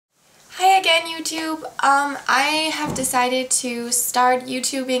again, YouTube. I have decided to start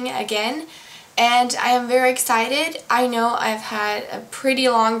YouTubing again, and I am very excited. I know I've had a pretty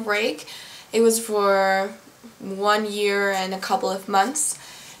long break. It was for 1 year and a couple of months,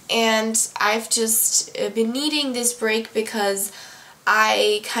 and I've just been needing this break because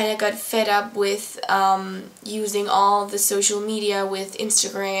I kind of got fed up with using all the social media with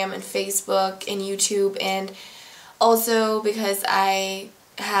Instagram and Facebook and YouTube, and also because I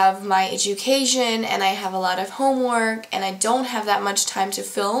have my education and I have a lot of homework and I don't have that much time to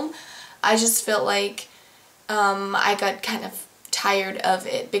film. I just felt like I got kind of tired of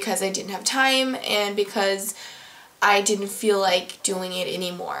it because I didn't have time and because I didn't feel like doing it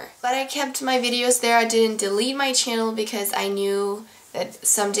anymore. But I kept my videos there. I didn't delete my channel because I knew that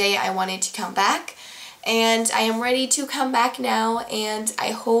someday I wanted to come back, and I am ready to come back now, and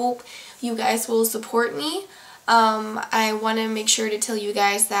I hope you guys will support me. I want to make sure to tell you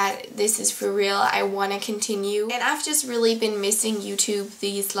guys that this is for real. I want to continue, and I've just really been missing YouTube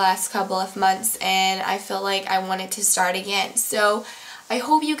these last couple of months, and I feel like I wanted to start again. So I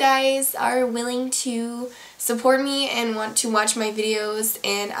hope you guys are willing to support me and want to watch my videos,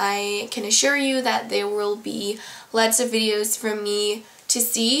 and I can assure you that there will be lots of videos from me to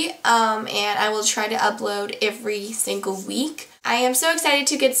see, and I will try to upload every single week. I am so excited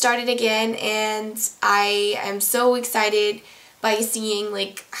to get started again, and I am so excited by seeing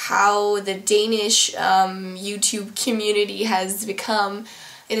like how the Danish YouTube community has become.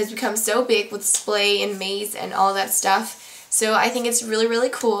 It has become so big with Splay and Maze and all that stuff. So I think it's really, really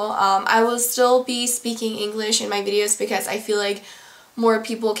cool. I will still be speaking English in my videos because I feel like more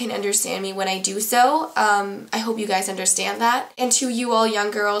people can understand me when I do so. I hope you guys understand that. And to you all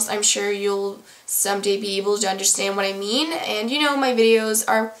young girls, I'm sure you'll someday be able to understand what I mean. And you know, my videos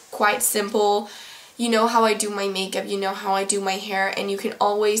are quite simple. You know how I do my makeup, you know how I do my hair, and you can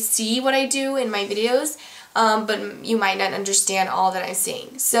always see what I do in my videos, but you might not understand all that I'm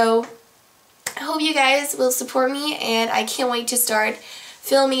saying. So I hope you guys will support me, and I can't wait to start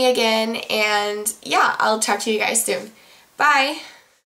filming again. And yeah, I'll talk to you guys soon. Bye!